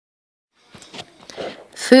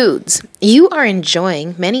Foods. You are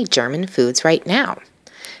enjoying many German foods right now.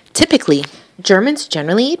 Typically, Germans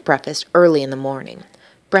generally eat breakfast early in the morning.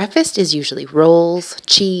 Breakfast is usually rolls,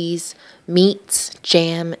 cheese, meats,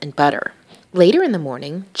 jam, and butter. Later in the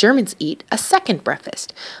morning, Germans eat a second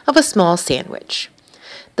breakfast of a small sandwich.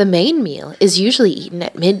 The main meal is usually eaten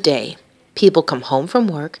at midday. People come home from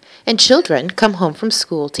work, and children come home from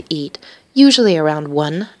school to eat, usually around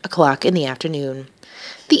 1 o'clock in the afternoon.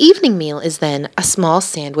 The evening meal is then a small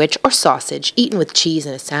sandwich or sausage eaten with cheese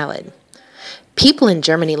and a salad. People in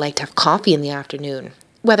Germany like to have coffee in the afternoon,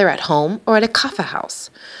 whether at home or at a Kaffeehaus.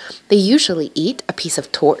 They usually eat a piece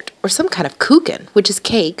of torte or some kind of Kuchen, which is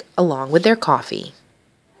cake, along with their coffee.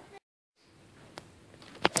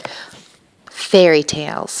 Fairy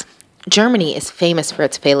tales. Germany is famous for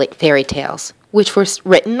its fairy tales, which were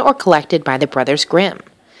written or collected by the Brothers Grimm.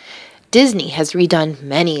 Disney has redone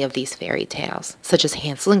many of these fairy tales, such as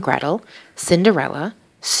Hansel and Gretel, Cinderella,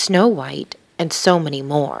 Snow White, and so many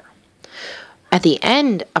more. At the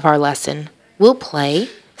end of our lesson, we'll play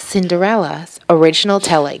Cinderella's original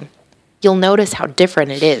telling. You'll notice how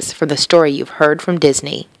different it is from the story you've heard from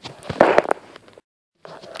Disney.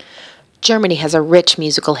 Germany has a rich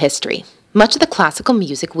musical history. Much of the classical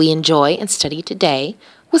music we enjoy and study today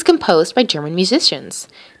was composed by German musicians.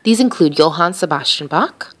 These include Johann Sebastian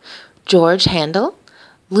Bach, George Handel,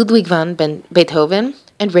 Ludwig van Beethoven,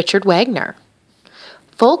 and Richard Wagner.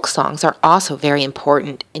 Folk songs are also very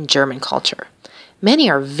important in German culture. Many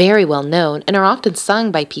are very well known and are often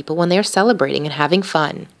sung by people when they are celebrating and having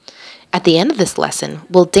fun. At the end of this lesson,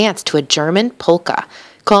 we'll dance to a German polka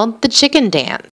called the Chicken Dance.